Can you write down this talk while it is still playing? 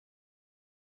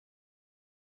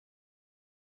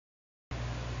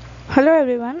Hello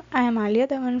everyone, I am Aaliyah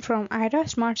Dhawan from IRA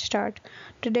Smart Start.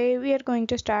 Today we are going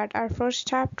to start our first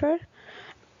chapter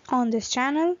on this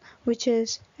channel, which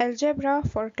is Algebra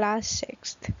for class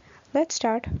 6th. Let's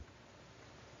start.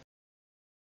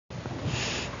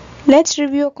 Let's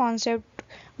review a concept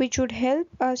which would help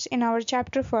us in our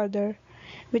chapter further,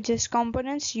 which is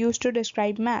components used to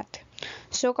describe math.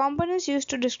 So components used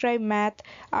to describe math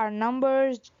are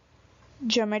numbers,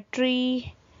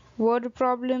 geometry, word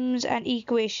problems and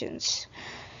equations.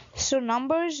 So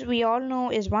numbers we all know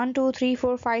is 1, 2, 3,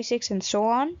 4, 5, 6 and so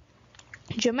on.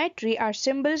 Geometry are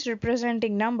symbols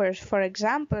representing numbers. For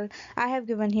example, I have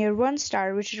given here 1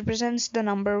 star which represents the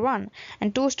number 1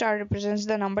 and 2 star represents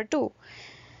the number 2.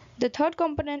 The third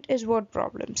component is word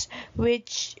problems,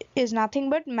 which is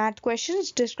nothing but math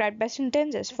questions described by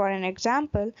sentences. For an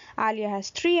example, Alia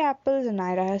has 3 apples and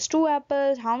Ira has 2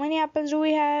 apples. How many apples do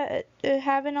we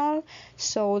have in all?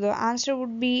 So the answer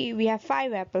would be we have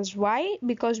 5 apples. Why?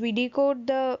 Because we decode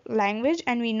the language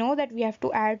and we know that we have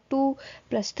to add 2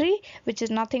 plus 3, which is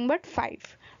nothing but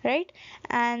 5. Right?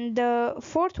 And the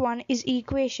fourth one is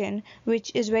equation,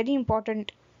 which is very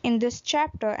important in this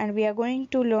chapter, and we are going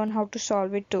to learn how to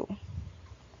solve it too.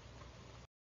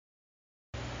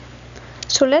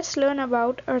 So let's learn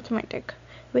about arithmetic,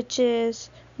 which is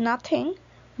nothing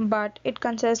but it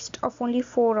consists of only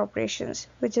 4 operations,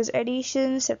 which is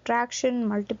addition, subtraction,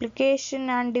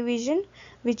 multiplication and division,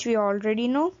 which we already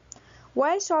know.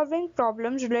 While solving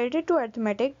problems related to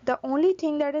arithmetic, the only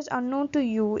thing that is unknown to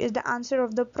you is the answer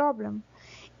of the problem.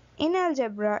 In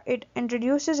algebra, it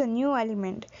introduces a new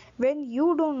element. When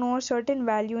you don't know a certain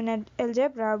value in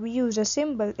algebra, we use a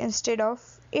symbol. Instead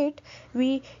of it,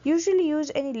 we usually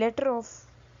use any letter of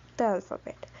the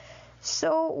alphabet.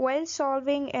 So while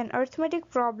solving an arithmetic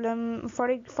problem,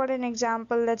 for an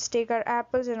example, let's take our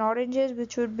apples and oranges,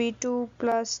 which would be 2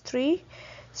 plus 3.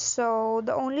 So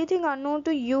the only thing unknown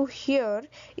to you here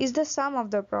is the sum of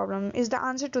the problem, is the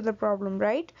answer to the problem,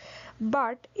 right?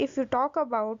 But if you talk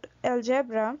about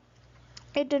algebra,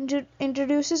 it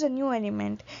introduces a new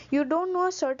element. You don't know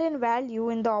a certain value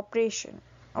in the operation,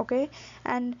 okay,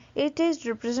 and it is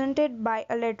represented by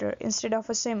a letter instead of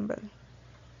a symbol.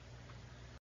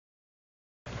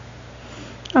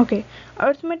 Okay,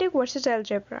 arithmetic versus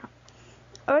algebra.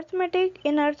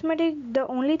 In arithmetic, the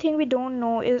only thing we don't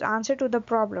know is answer to the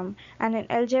problem, and in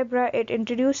algebra it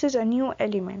introduces a new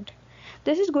element.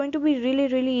 This is going to be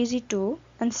really easy too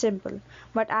and simple,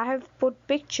 but I have put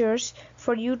pictures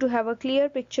for you to have a clear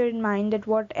picture in mind that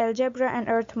what algebra and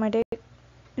arithmetic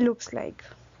looks like.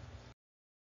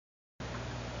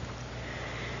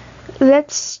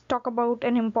 Let's talk about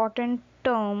an important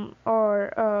term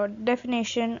or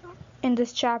definition in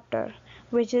this chapter,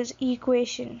 which is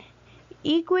equation.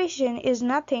 Equation is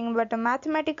nothing but a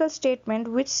mathematical statement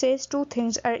which says two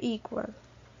things are equal.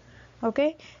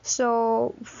 Okay,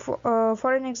 so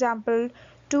for an example,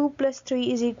 2 plus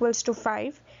 3 is equals to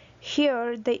 5.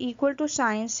 Here the equal to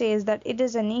sign says that it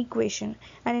is an equation,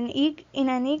 and in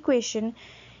an equation,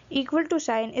 equal to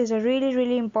sign is a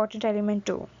really important element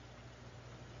too.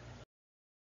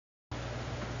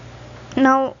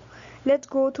 Now let's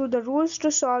go through the rules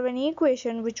to solve an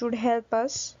equation which would help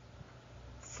us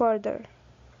further.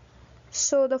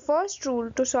 So the first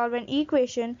rule to solve an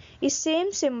equation is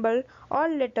same symbol or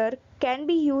letter can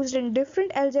be used in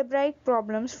different algebraic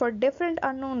problems for different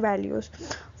unknown values.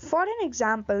 For an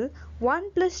example,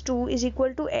 1 plus 2 is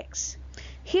equal to x.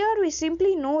 Here we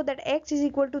simply know that x is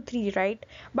equal to 3, right?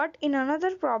 But in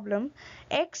another problem,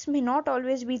 x may not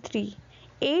always be 3.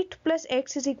 8 plus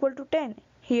x is equal to 10.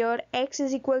 Here x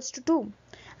is equals to 2.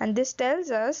 And this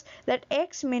tells us that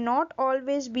x may not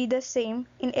always be the same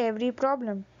in every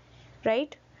problem.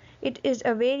 Right? It is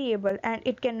a variable and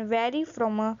it can vary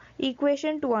from an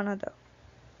equation to another.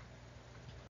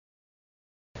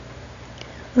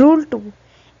 Rule 2.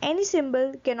 Any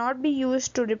symbol cannot be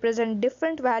used to represent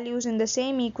different values in the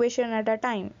same equation at a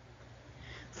time.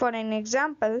 For an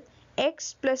example,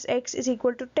 x plus x is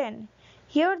equal to 10.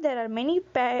 Here there are many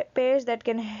pairs that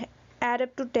can add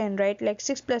up to 10, right? Like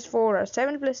 6 plus 4 or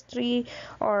 7 plus 3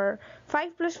 or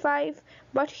 5 plus 5.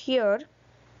 But here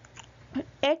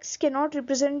x cannot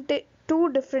represent two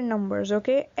different numbers,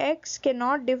 okay? X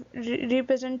cannot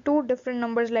represent two different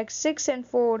numbers like 6 and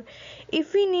 4.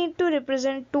 If we need to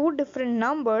represent two different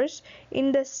numbers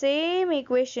in the same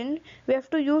equation, we have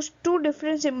to use two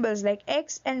different symbols like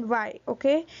x and y,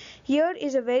 okay? Here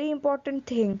is a very important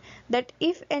thing, that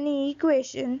if any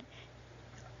equation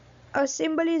a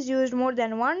symbol is used more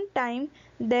than one time,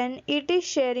 then it is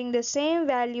sharing the same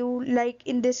value, like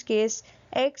in this case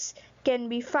x can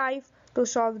be 5 to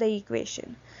solve the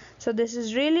equation. So this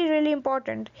is really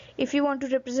important. If you want to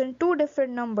represent two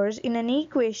different numbers in an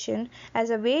equation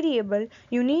as a variable,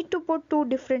 you need to put two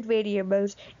different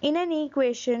variables. In an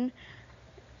equation,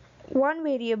 one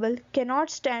variable cannot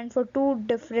stand for two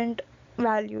different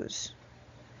values.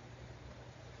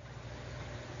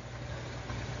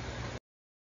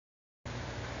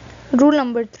 Rule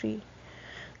number 3.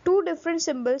 Two different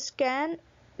symbols can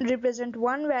represent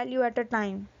one value at a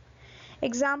time.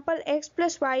 Example, x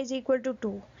plus y is equal to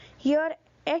 2. Here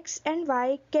x and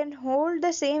y can hold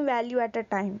the same value at a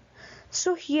time.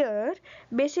 So here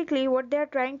basically what they are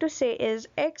trying to say is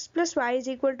x plus y is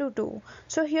equal to 2.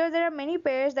 So here there are many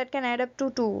pairs that can add up to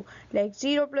 2, like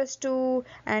 0 plus 2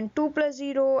 and 2 plus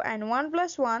 0 and 1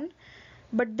 plus 1.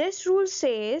 But this rule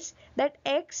says that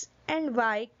x and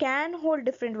y can hold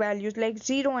different values like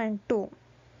 0 and 2.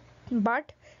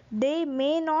 But they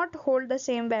may not hold the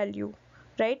same value,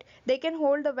 right? They can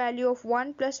hold the value of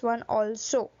 1 plus 1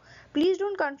 also. Please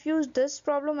don't confuse this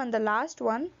problem and the last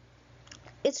one.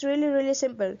 It's really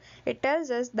simple. It tells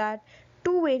us that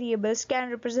two variables can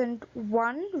represent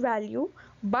one value,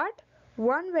 but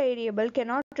one variable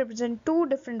cannot represent two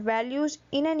different values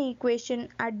in an equation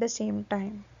at the same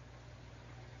time.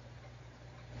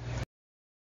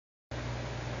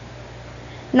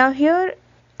 Now here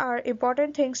are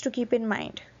important things to keep in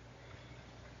mind.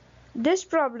 This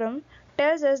problem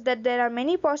tells us that there are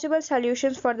many possible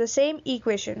solutions for the same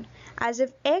equation. As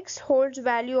if x holds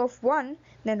value of 1,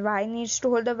 then y needs to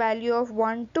hold the value of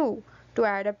 1 too to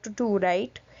add up to 2,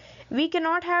 right? We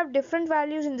cannot have different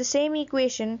values in the same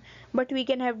equation, but we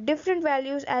can have different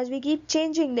values as we keep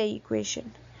changing the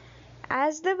equation.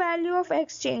 As the value of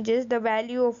x changes, the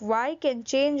value of y can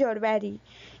change or vary.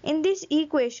 In this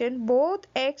equation, both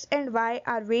x and y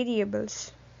are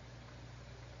variables.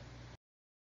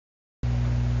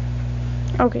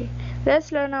 Okay,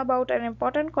 let's learn about an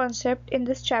important concept in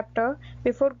this chapter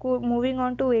before moving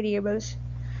on to variables.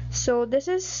 So this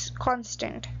is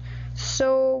constant.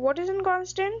 So what is a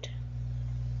constant?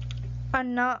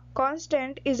 A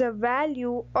constant is a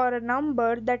value or a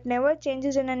number that never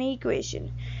changes in an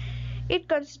equation. It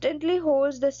constantly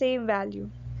holds the same value.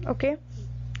 Okay,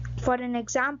 for an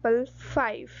example,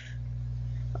 5.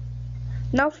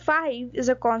 Now 5 is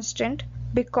a constant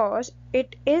because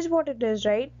it is what it is,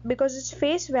 right? Because its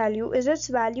face value is its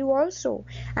value also,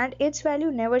 and its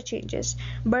value never changes.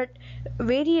 But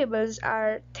variables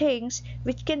are things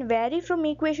which can vary from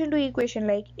equation to equation,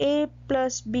 like a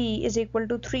plus b is equal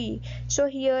to 3. So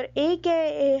here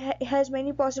a has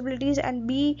many possibilities and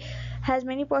b has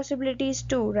many possibilities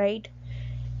too, right?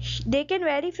 They can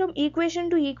vary from equation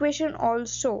to equation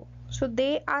also. So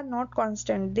they are not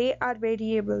constant, they are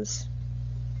variables.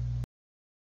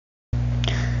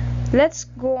 Let's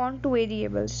go on to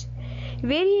variables.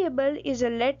 Variable is a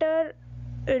letter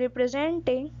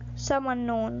representing some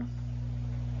unknown.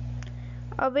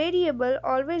 A variable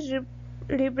always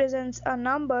represents a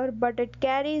number, but it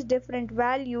carries different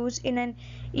values in an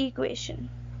equation.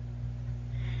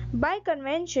 By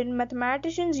convention,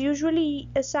 mathematicians usually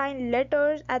assign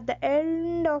letters at the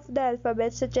end of the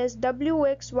alphabet, such as W,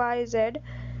 X, Y, Z,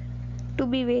 to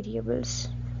be variables.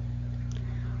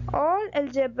 All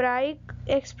algebraic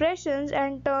expressions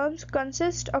and terms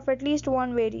consist of at least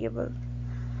one variable.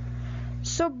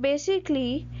 So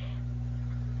basically,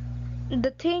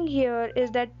 the thing here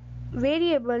is that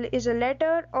variable is a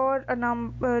letter or a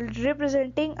number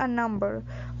representing a number.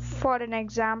 For an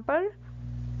example,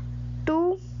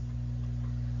 2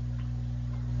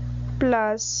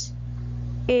 plus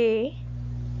a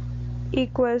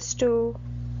equals to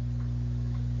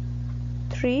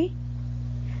 3.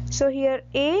 So here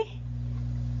a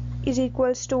is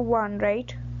equals to 1,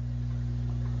 right?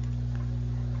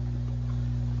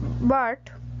 But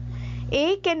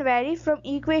a can vary from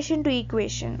equation to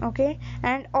equation, okay?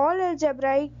 And all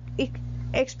algebraic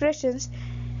expressions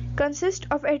consist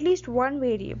of at least one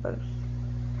variable.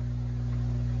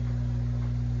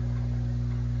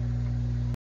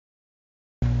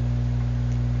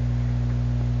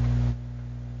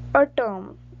 A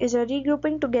term is a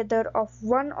regrouping together of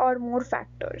one or more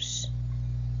factors.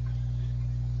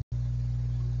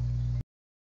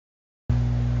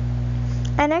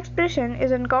 An expression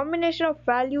is a combination of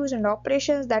values and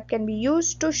operations that can be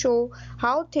used to show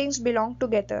how things belong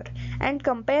together and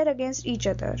compare against each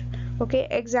other. Okay,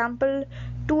 example,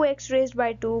 2x raised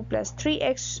by 2 plus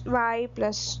 3xy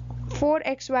plus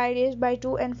 4xy raised by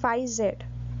 2 and 5z.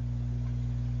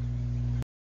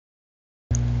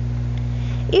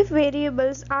 If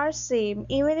variables are same,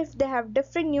 even if they have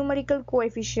different numerical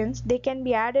coefficients, they can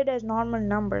be added as normal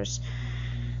numbers.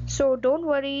 So don't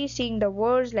worry, seeing the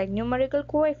words like numerical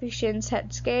coefficients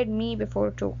had scared me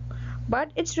before too.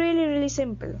 but it's really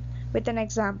simple with an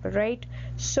example, right?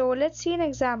 So let's see an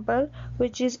example,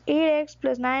 which is 8x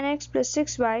plus 9x plus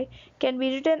 6y can be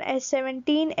written as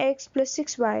 17x plus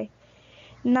 6y.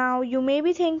 Now you may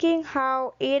be thinking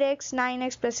how 8x,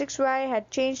 9x plus 6y had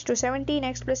changed to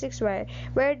 17x plus 6y.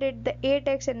 Where did the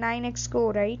 8x and 9x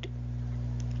go, right?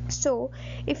 So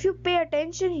if you pay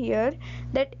attention here,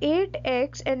 that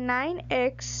 8x and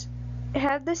 9x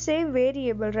have the same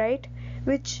variable, right?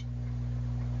 Which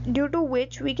due to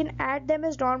which we can add them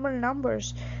as normal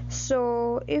numbers.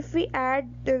 So if we add,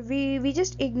 we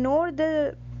just ignore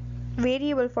the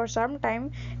variable for some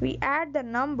time, we add the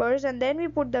numbers and then we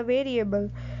put the variable.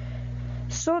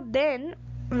 So then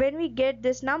when we get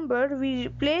this number, we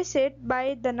replace it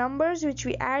by the numbers which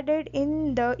we added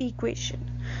in the equation.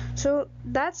 So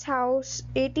that's how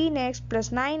 18x plus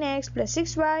 9x plus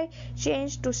 6y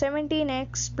changed to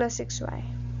 17x plus 6y.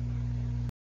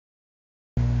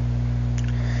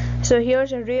 So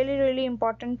here's a really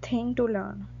important thing to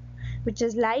learn, which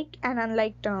is like and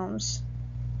unlike terms.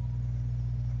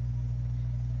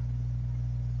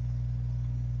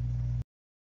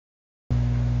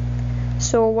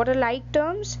 So what are like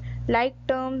terms? Like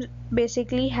terms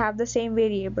basically have the same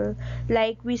variable.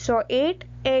 Like we saw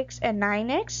 8x and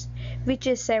 9x, which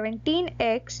is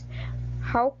 17x.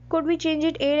 How could we change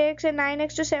it 8x and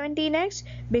 9x to 17x?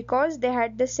 Because they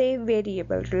had the same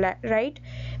variable, right?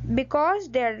 Because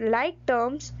they are like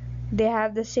terms, they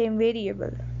have the same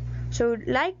variable. So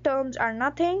like terms are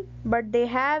nothing, but they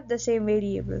have the same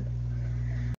variable.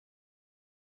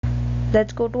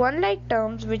 Let's go to unlike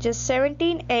terms, which is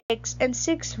 17x and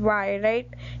 6y, right?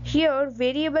 Here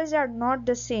variables are not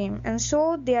the same, and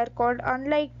so they are called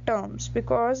unlike terms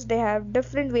because they have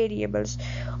different variables.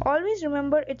 Always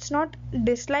remember, it's not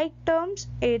dislike terms,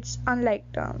 it's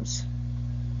unlike terms.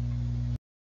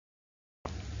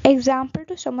 Example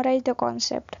to summarize the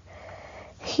concept.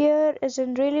 Here is a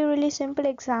really simple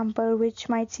example which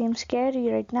might seem scary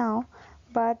right now,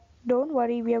 but don't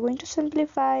worry, we are going to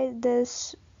simplify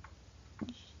this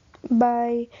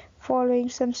by following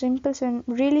some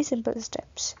really simple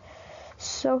steps.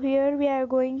 So here we are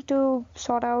going to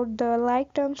sort out the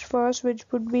like terms first, which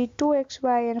would be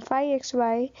 2xy and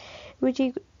 5xy, which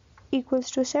equals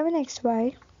to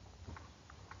 7xy,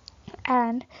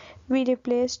 and we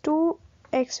replace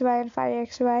 2xy and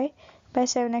 5xy by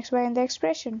 7xy in the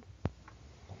expression.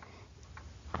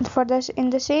 For this,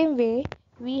 in the same way,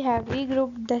 we have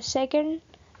regrouped the second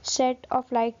set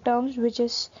of like terms, which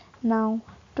is now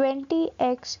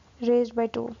 20x raised by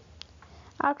 2.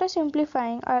 After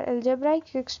simplifying, our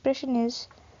algebraic expression is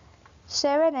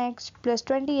 7x plus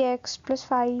 20x plus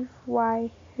 5y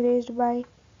raised by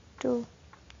 2.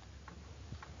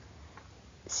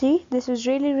 See, this is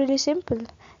really simple.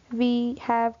 We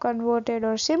have converted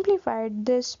or simplified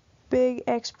this big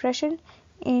expression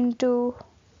into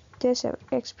this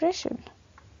expression.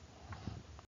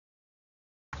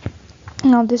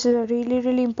 Now this is a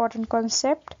really important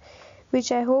concept which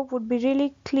I hope would be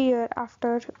really clear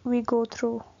after we go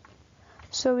through.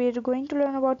 So we are going to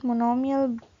learn about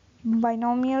monomial,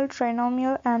 binomial,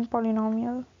 trinomial and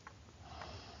polynomial.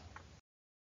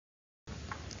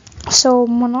 So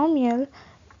monomial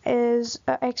is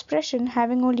an expression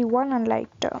having only one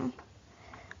unlike term.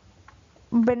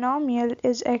 Binomial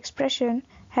is an expression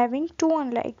having two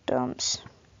unlike terms.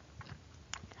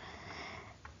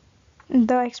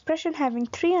 The expression having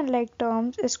three unlike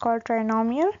terms is called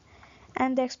trinomial,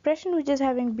 and the expression which is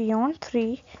having beyond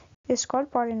 3 is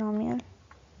called polynomial.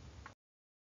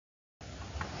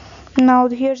 Now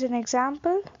here's an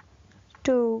example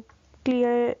to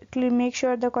make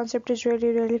sure the concept is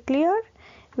really clear,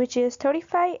 which is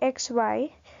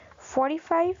 35xy,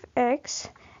 45x,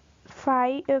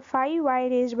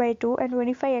 5y raised by 2 and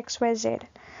 25xyz.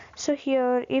 So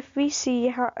here if we see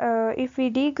how, if we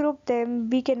regroup them,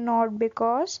 we cannot,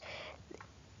 because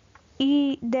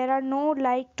there are no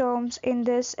like terms in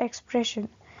this expression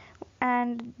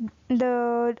and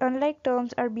the unlike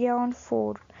terms are beyond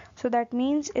 4, so that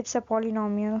means it's a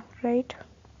polynomial, right?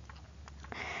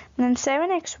 Then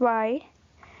 7xy,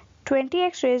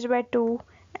 20x raised by 2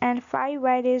 and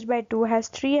 5y raised by 2 has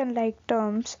 3 unlike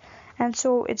terms, and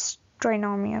so it's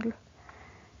trinomial.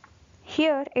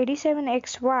 Here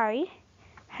 87xy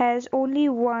has only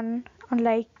one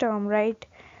unlike term, right?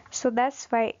 So that's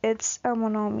why it's a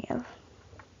monomial.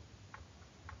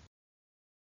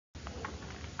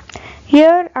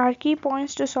 Here are key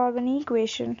points to solve an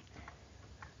equation.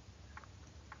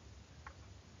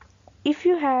 If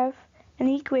you have an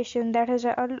equation that has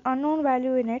an unknown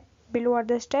value in it, below are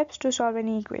the steps to solve an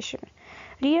equation.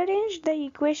 Rearrange the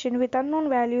equation with unknown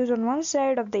values on one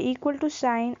side of the equal to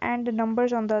sign and the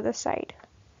numbers on the other side.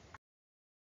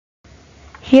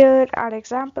 Here are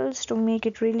examples to make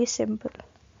it really simple.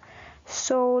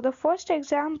 So the first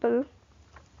example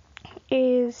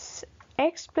is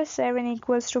x plus 7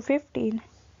 equals to 15.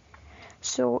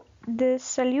 So this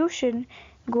solution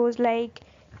goes like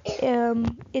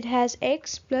it has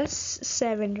x plus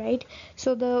 7, right?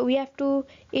 So we have to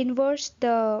inverse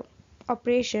the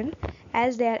operation.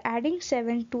 As they are adding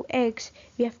 7 to x,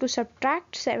 we have to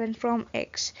subtract 7 from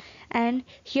x. And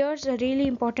here's a really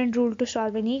important rule to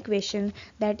solve an equation,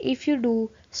 that if you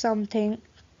do something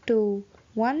to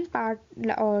one part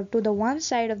or to the one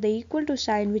side of the equal to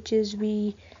sign, which is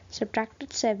we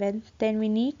subtracted 7, then we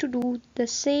need to do the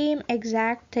same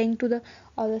exact thing to the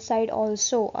other side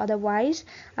also, otherwise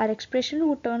our expression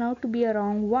would turn out to be a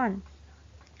wrong one.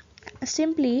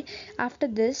 Simply after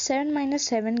this, 7 minus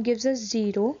 7 gives us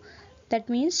 0, that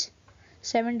means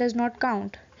 7 does not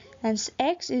count, and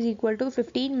x is equal to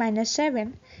 15 minus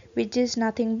 7, which is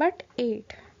nothing but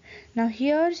 8. Now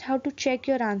here's how to check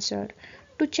your answer.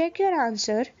 To check your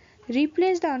answer,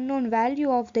 replace the unknown value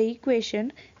of the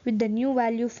equation with the new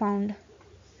value found,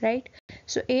 right?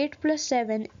 So 8 plus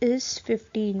 7 is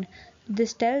 15.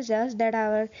 This tells us that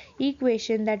our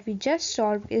equation that we just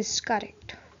solved is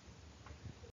correct.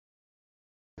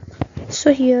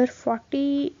 So here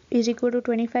 40 is equal to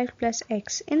 25 plus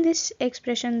x. In this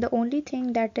expression, the only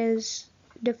thing that is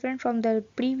different from the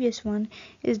previous one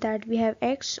is that we have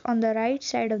x on the right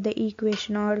side of the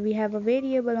equation, or we have a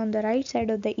variable on the right side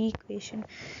of the equation,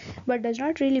 but does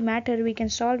not really matter. We can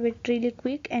solve it really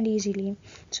quick and easily.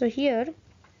 So here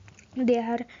they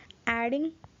are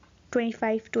adding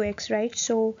 25 to x, right?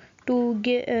 So to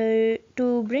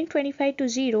bring 25 to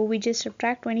 0, we just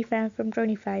subtract 25 from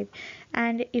 25.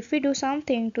 And if we do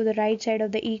something to the right side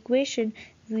of the equation,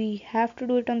 we have to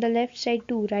do it on the left side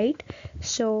too, right?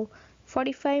 So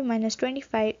 45 minus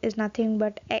 25 is nothing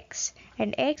but x,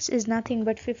 and x is nothing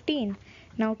but 15.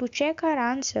 Now to check our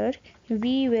answer,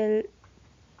 we will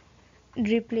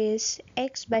replace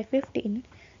x by 15,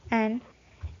 and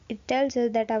it tells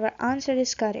us that our answer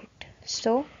is correct.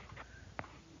 So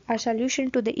our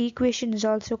solution to the equation is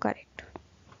also correct.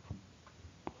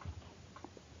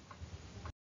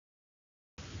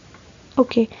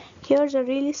 Okay, here's a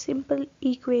really simple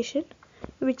equation,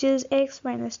 which is x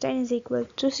minus 10 is equal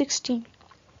to 16.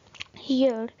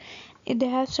 Here they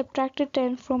have subtracted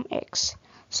 10 from x,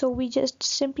 so we just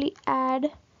simply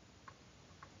add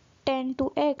 10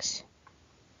 to x,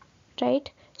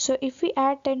 right? So if we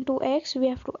add 10 to x, we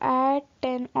have to add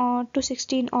 10 to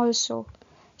 16 also.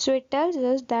 So it tells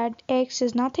us that x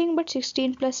is nothing but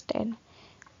 16 plus 10.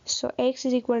 So x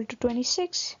is equal to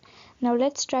 26. Now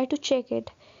let's try to check it.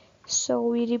 So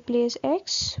we replace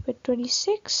x with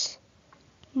 26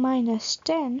 minus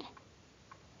 10,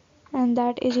 and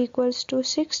that is equals to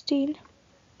 16,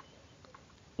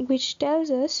 which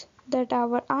tells us that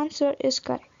our answer is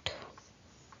correct.